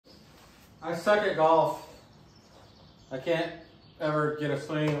I suck at golf. I can't ever get a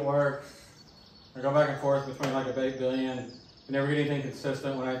swing that works. I go back and forth between like a big billion. I never get anything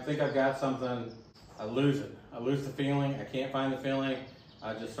consistent. When I think I've got something, I lose it. I lose the feeling. I can't find the feeling.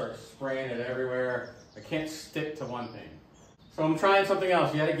 I just start spraying it everywhere. I can't stick to one thing. So I'm trying something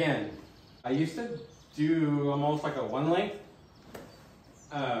else yet again. I used to do almost like a one length,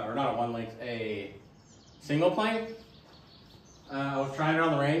 or not a one length, a single plane. I was trying it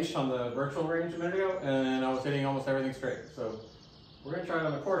on the range, on the virtual range a minute ago, and I was hitting almost everything straight. So we're gonna try it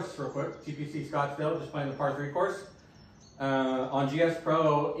on the course real quick. TPC Scottsdale, just playing the par 3 course. On GS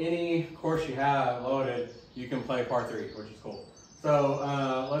Pro, any course you have loaded, you can play par 3, which is cool. So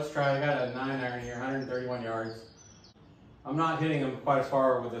let's try. I got a 9-iron here, 131 yards. I'm not hitting them quite as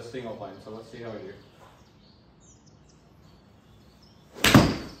far with this single plane, so let's see how we do.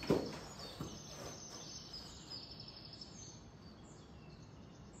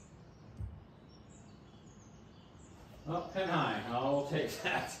 Oh, pin high. I'll take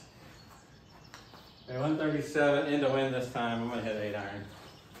that. Okay, 137 into wind this time. I'm going to hit 8-iron.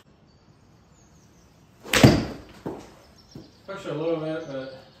 Push a little bit,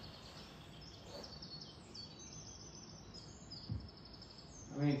 but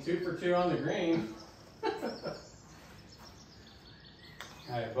I mean, 2 for 2 on the green.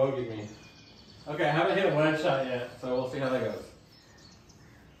 Alright, bogeyed me. Okay, I haven't hit a wedge shot yet, so we'll see how that goes.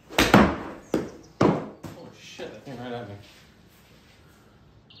 Oh shit, that came right at me.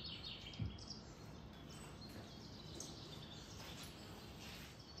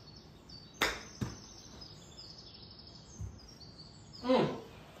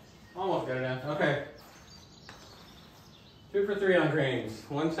 Almost got it in. Okay. 2 for 3 on greens.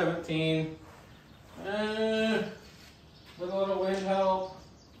 117. With a little wind help.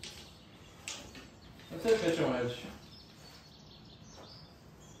 Let's hit pitch and wedge.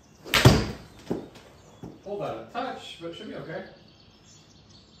 Pulled out a touch, but it should be okay.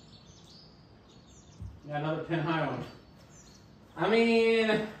 Yeah, another pin high one. I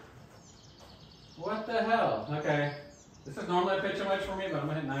mean, what the hell? Okay. This is normally a pitch and wedge for me, but I'm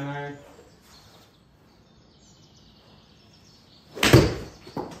gonna hit 9-iron.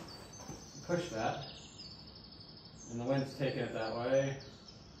 Push that. And the wind's taking it that way.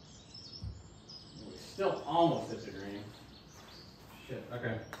 We still almost hit the green. Shit,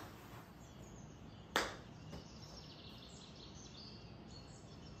 okay.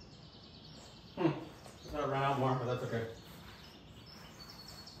 I'll run out more, but that's okay.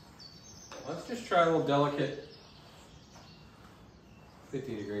 Let's just try a little delicate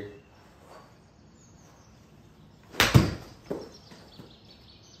 50-degree. I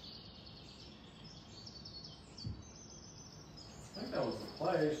think that was the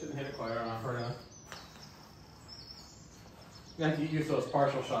play. I just didn't hit it quite hard enough. You have to use those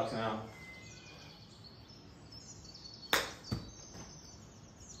partial shots now.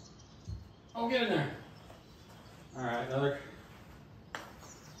 Oh, get in there. All right, another.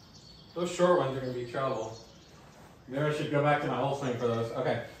 Those short ones are going to be trouble. Maybe I should go back to my whole swing for those.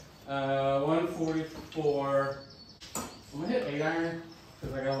 Okay. 144. I'm going to hit 8-iron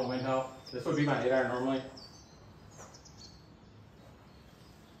because I got a little wind help. This would be my 8-iron normally.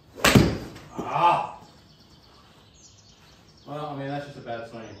 Ah! Well, I mean, that's just a bad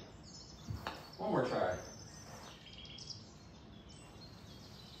swing. One more try.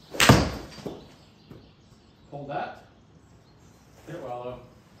 Hold that. Hit it well, though.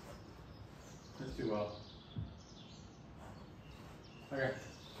 Just too well. Okay.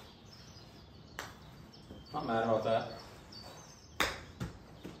 Not mad about that.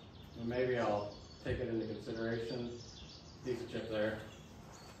 And maybe I'll take it into consideration. Decent chip there.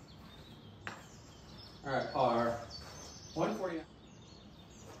 All right, par. 149.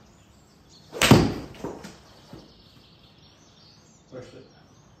 Pushed it.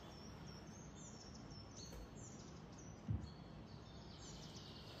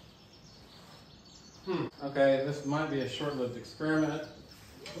 Okay, this might be a short-lived experiment.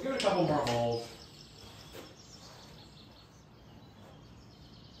 We'll give it a couple more holes.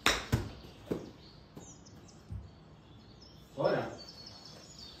 Slow down.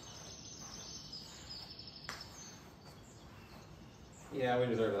 Yeah, we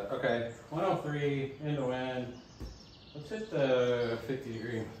deserve that. Okay, 103 into wind. Let's hit the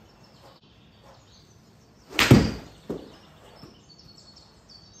 50-degree.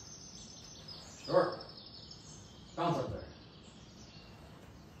 Sure. Bounce up there.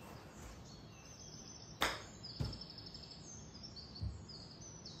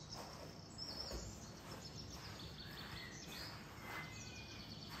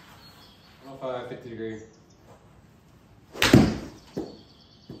 Oh, 50 degree.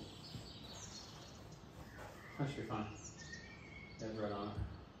 That should be fine. Head's right on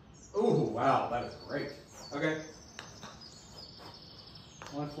it. Ooh, wow, that is great. Okay.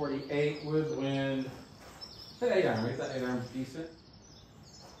 148 with wind. That 8 iron, make that 8 iron decent.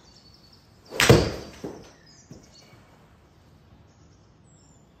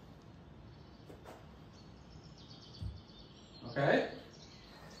 Okay,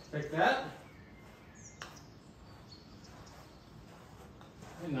 take that.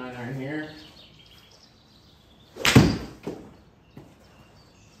 And 9 iron here.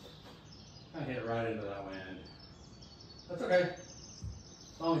 I hit right into that wind. That's okay.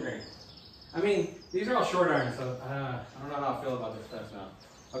 It's on the green. I mean, these are all short irons, so I don't know how I feel about this test now.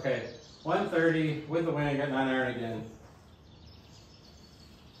 Okay, 130 with the wind, got 9 iron again.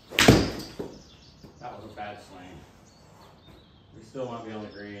 That was a bad swing. We still want to be on the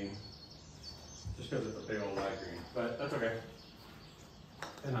green, just because it's a big old light green, but that's okay.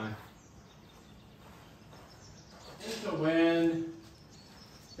 10 high. Into the wind.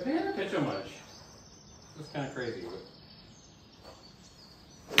 Didn't have to pitch so much. It was kind of crazy.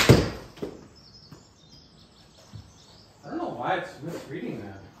 I don't know why it's misreading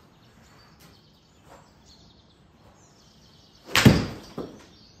that.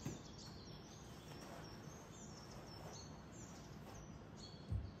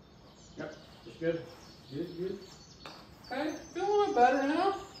 Yep, just good. Good. Okay, feel a little better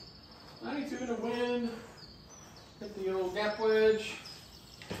now. 92 to wind. Hit the old gap wedge.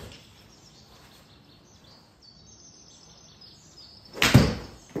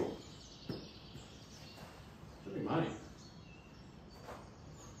 Should be money.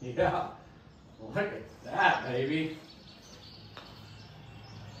 Yeah, look at that, baby.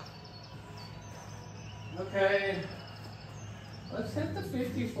 Okay, let's hit the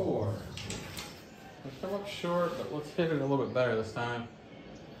 54. Let's come up short, but let's hit it a little bit better this time.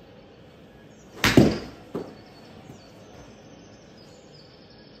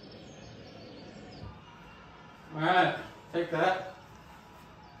 All right, take that.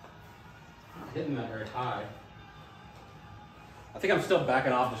 Not hitting that very high. I think I'm still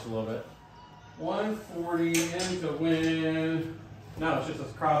backing off just a little bit. 140 into wind. No, it's just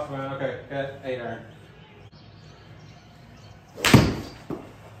this crosswind. Okay, got 8 iron.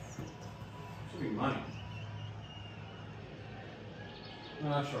 Should be money. No,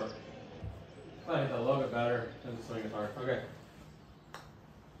 not short. I hit that a little bit better. Doesn't swing as hard. Okay.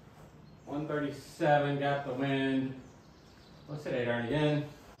 137, got the wind. Let's hit 8 iron again.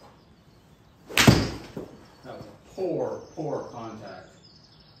 That was a poor contact.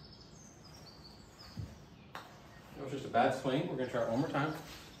 It was just a bad swing. We're gonna try it one more time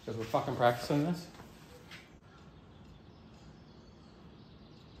because we're fucking practicing this.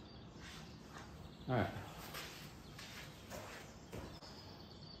 All right.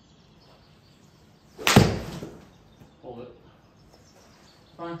 Hold it.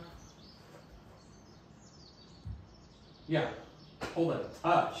 Fine. Yeah, hold it a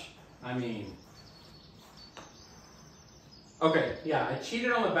touch. I mean, okay, yeah, I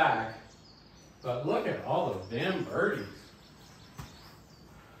cheated on the back, but look at all those damn birdies.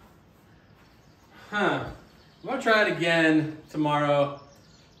 I'm gonna try it again tomorrow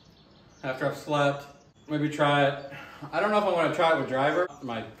after I've slept. Maybe try it. I don't know if I want to try it with driver,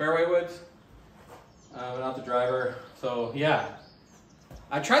 my fairway woods, but not the driver. So yeah.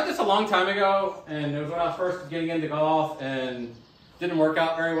 I tried this a long time ago, and it was when I was first getting into golf, and didn't work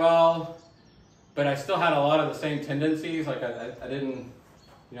out very well, but I still had a lot of the same tendencies. Like I didn't,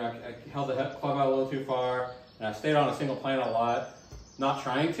 you know, I held the club out a little too far, and I stayed on a single plane a lot, not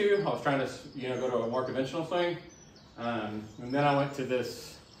trying to. I was trying to, you know, go to a more conventional swing, and then I went to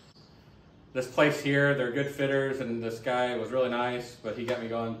this place here. They're good fitters, and this guy was really nice, but he got me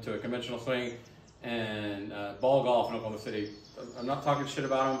going to a conventional swing and ball golf in Oklahoma City. I'm not talking shit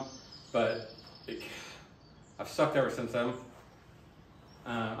about them, but I've sucked ever since then.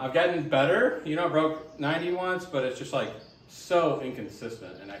 I've gotten better, you know, I broke 90 once, but it's just like so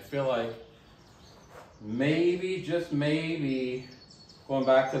inconsistent. And I feel like maybe, just maybe, going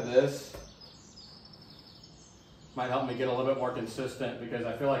back to this might help me get a little bit more consistent, because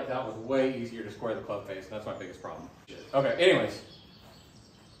I feel like that was way easier to square the club face. And that's my biggest problem. Okay, anyways,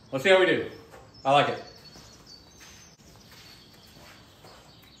 let's see how we do. I like it.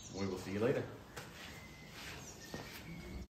 We will see you later.